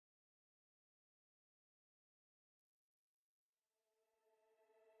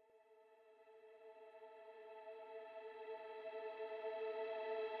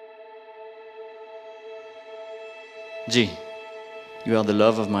G, you are the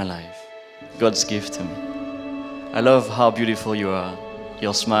love of my life, God's gift to me. I love how beautiful you are,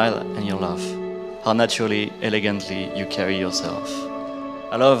 your smile and your laugh, how naturally, elegantly you carry yourself.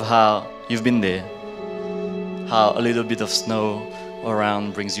 I love how you've been there, how a little bit of snow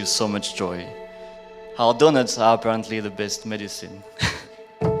around brings you so much joy, how donuts are apparently the best medicine.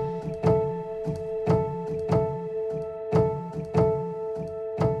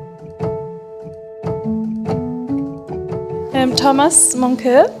 Thomas, mon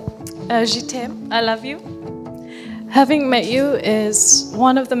cœur, je t'aime, I love you. Having met you is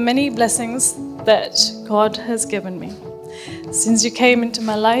one of the many blessings that God has given me. Since you came into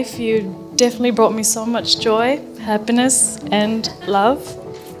my life, you definitely brought me so much joy, happiness, and love.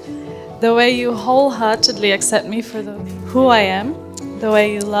 The way you wholeheartedly accept me for who I am, the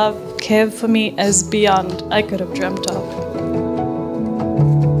way you love, care for me is beyond I could have dreamt of.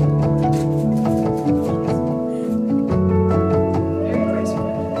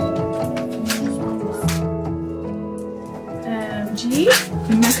 G,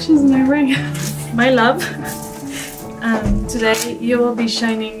 it matches my ring. My love. Today you will be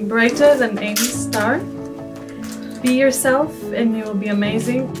shining brighter than any star. Be yourself and you will be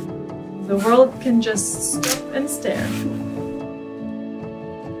amazing. The world can just stop and stare.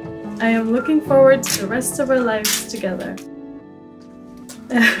 I am looking forward to the rest of our lives together.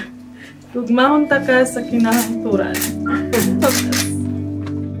 Tugmahon ta ka sa kinahangturan.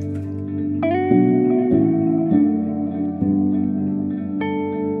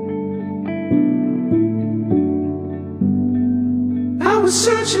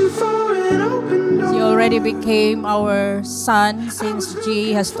 She already became our son since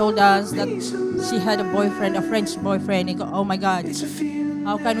G has told us that she had a boyfriend, a French boyfriend. Oh my God,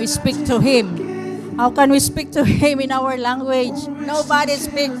 how can we speak to him? How can we speak to him in our language? Nobody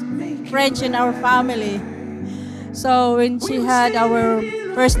speaks French in our family. So when she had our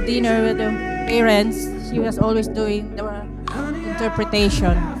first dinner with the parents, she was always doing the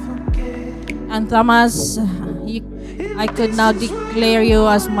interpretation. And Thomas, I could now declare you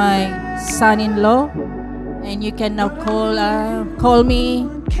as my son-in-law, and you can now call me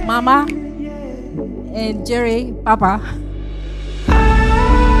Mama and Jerry Papa.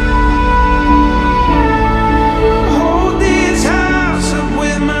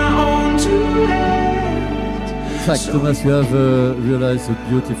 In fact, Thomas, you have realized a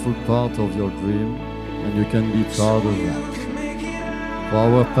beautiful part of your dream, and you can be proud of that. For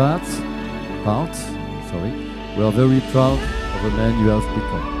our part, we are very proud of the man you have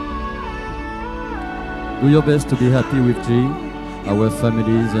become. Do your best to be happy with G, our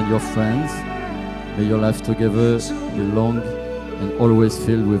families and your friends. May your life together be long and always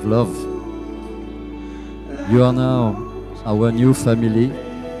filled with love. You are now our new family,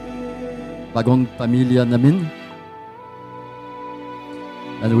 Bagong Pamilya Namin.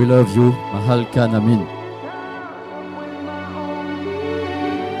 And we love you, Mahal ka namin.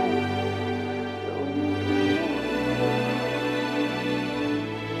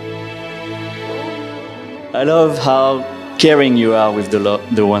 I love how caring you are with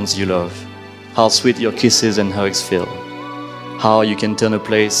the ones you love, how sweet your kisses and hugs feel, how you can turn a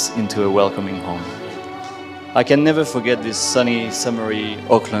place into a welcoming home. I can never forget this sunny, summery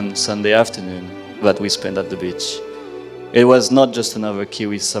Auckland Sunday afternoon that we spent at the beach. It was not just another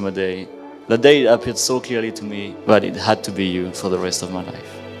Kiwi summer day. The day appeared so clearly to me that it had to be you for the rest of my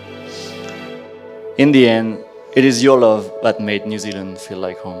life. In the end, it is your love that made New Zealand feel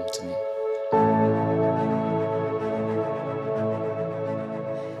like home to me.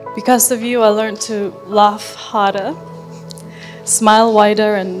 Because of you, I learned to laugh harder, smile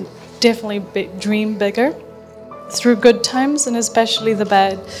wider, and definitely dream bigger. Through good times and especially the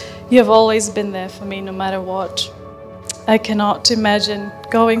bad, you have always been there for me no matter what. I cannot imagine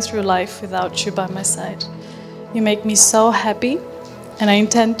going through life without you by my side. You make me so happy, and I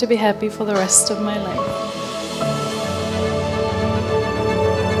intend to be happy for the rest of my life.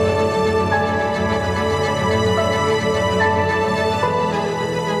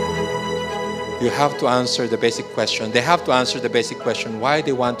 You have to answer the basic question. They have to answer the basic question why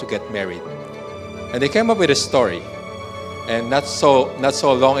they want to get married. And they came up with a story. And not so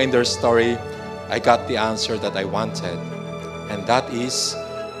long in their story, I got the answer that I wanted. And that is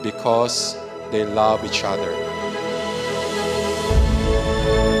because they love each other.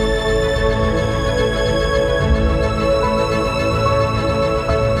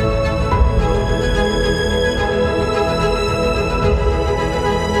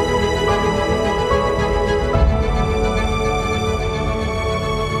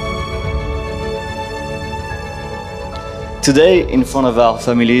 Today, in front of our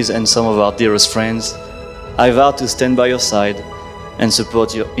families and some of our dearest friends, I vow to stand by your side and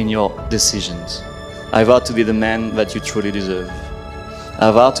support you in your decisions. I vow to be the man that you truly deserve.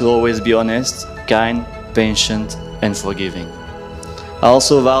 I vow to always be honest, kind, patient, and forgiving. I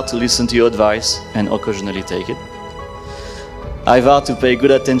also vow to listen to your advice and occasionally take it. I vow to pay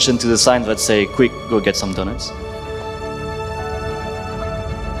good attention to the signs that say, quick, go get some donuts.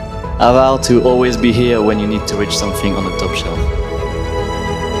 I vow to always be here when you need to reach something on the top shelf.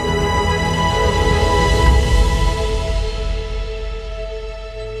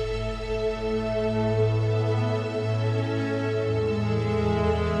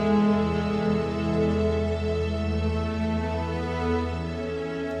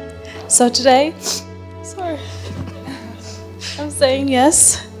 So today, I'm saying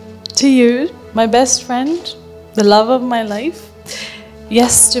yes to you, my best friend, the love of my life.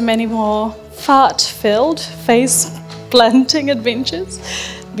 Yes to many more fart-filled, face-planting adventures,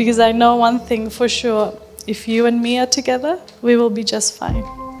 because I know one thing for sure, if you and me are together, we will be just fine.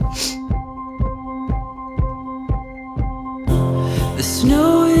 The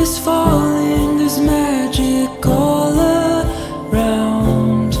snow is falling, there's magic all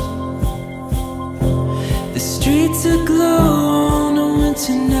around. The streets aglow on a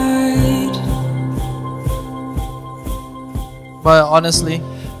winter night. But honestly,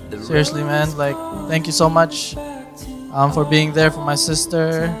 seriously, man, like, thank you so much for being there for my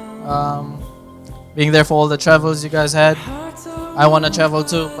sister, being there for all the travels you guys had. I want to travel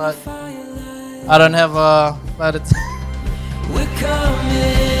too, but I don't have a but it's We're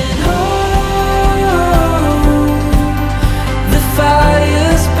coming home. The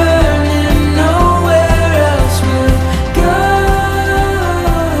fire's burning, nowhere else we'll go.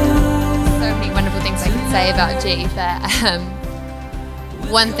 So many wonderful things I can say about G, but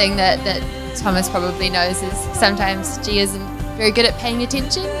one thing that Thomas probably knows is sometimes G isn't very good at paying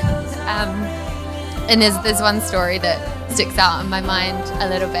attention. And there's one story that sticks out in my mind a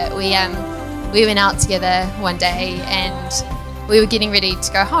little bit. We went out together one day and we were getting ready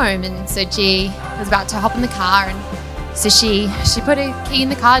to go home, and so G was about to hop in the car, and so she put a key in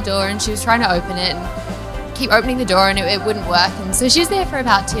the car door and she was trying to open it and keep opening the door, and it wouldn't work. And so she was there for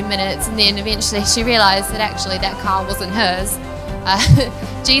about 10 minutes, and then eventually she realised that actually that car wasn't hers.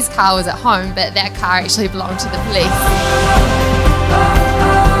 G's car was at home, but that car actually belonged to the police.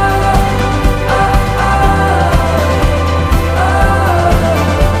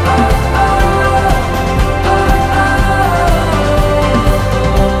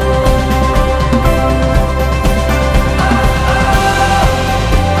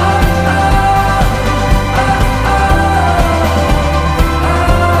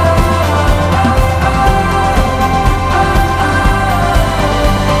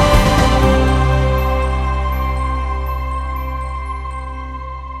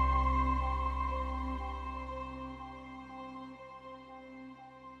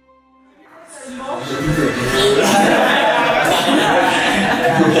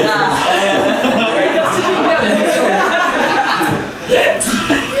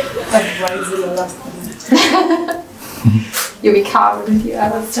 You'll be covered with you. I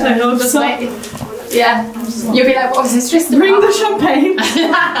hope so. Yeah. You'll be like, what was this stressed about? Bring the champagne.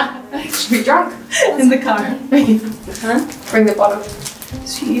 Should be drunk. In the car. Huh? Bring the bottle.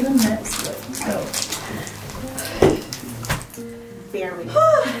 She even messed with Barely.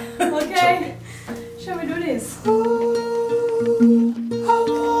 Okay. Shall we do this? So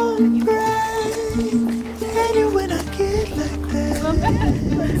good.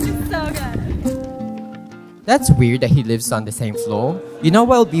 That's weird that he lives on the same floor. You know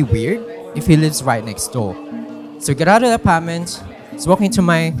what would be weird? If he lives right next door. So get out of the apartment, just walk into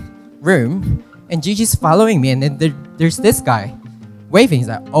my room, and Gigi's following me, and then there's this guy waving. He's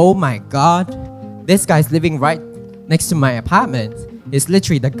like, oh my god, this guy's living right next to my apartment. He's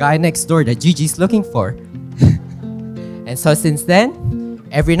literally the guy next door that Gigi's looking for. And so since then,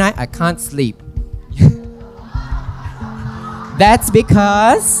 every night I can't sleep. That's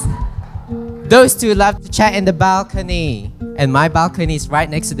because those two love to chat in the balcony. And my balcony is right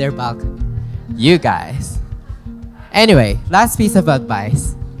next to their balcony. You guys. Anyway, last piece of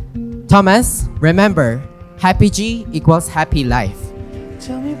advice. Thomas, remember, happy G equals happy life.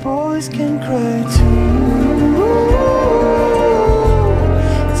 Tell me boys can cry too.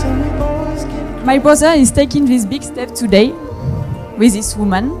 Tell me boys can. My brother is taking this big step today with this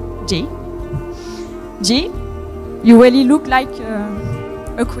woman, G. G, you really look like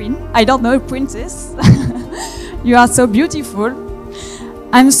a queen. I don't know, a princess. You are so beautiful.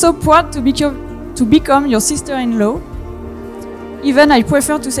 I'm so proud to become your sister-in-law. Even I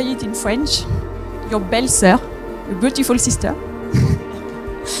prefer to say it in French. Your belle sœur, a beautiful sister.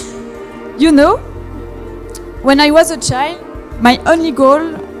 You know, When I was a child, my only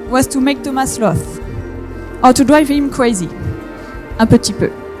goal was to make Thomas laugh, or to drive him crazy, un petit peu.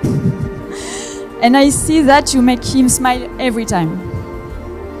 And I see that you make him smile every time.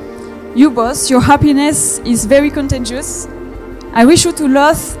 You both, your happiness is very contagious. I wish you to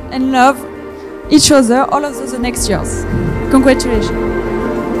laugh and love each other all of the next years. Congratulations.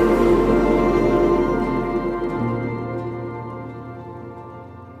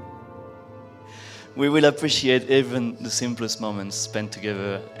 We will appreciate even the simplest moments spent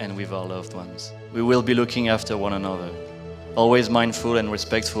together and with our loved ones. We will be looking after one another, always mindful and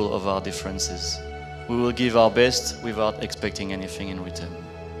respectful of our differences. We will give our best without expecting anything in return.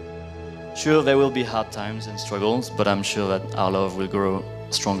 Sure, there will be hard times and struggles, but I'm sure that our love will grow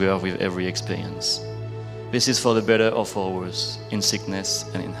stronger with every experience. This is for the better or for worse, in sickness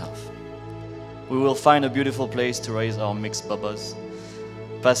and in health. We will find a beautiful place to raise our mixed bubbas,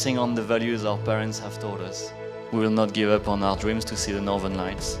 passing on the values our parents have taught us. We will not give up on our dreams to see the northern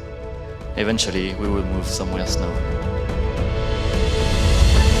lights. Eventually, we will move somewhere snowy.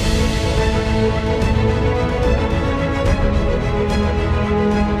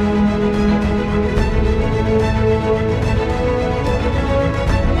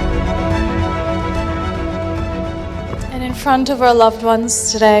 And in front of our loved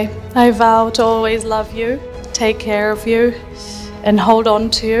ones today, I vow to always love you, take care of you, and hold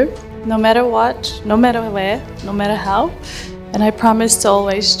on to you, no matter what, no matter where, no matter how. And I promise to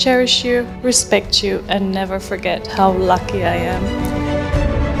always cherish you, respect you, and never forget how lucky I am.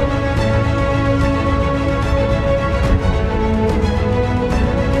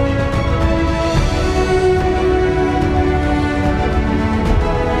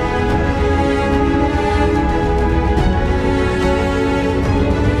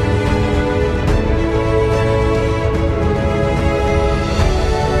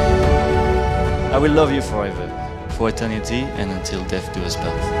 I will love you forever, for eternity and until death do us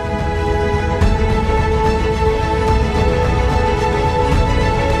part.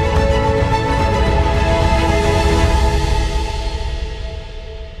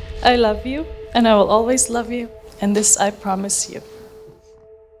 I love you, and I will always love you, and this I promise you.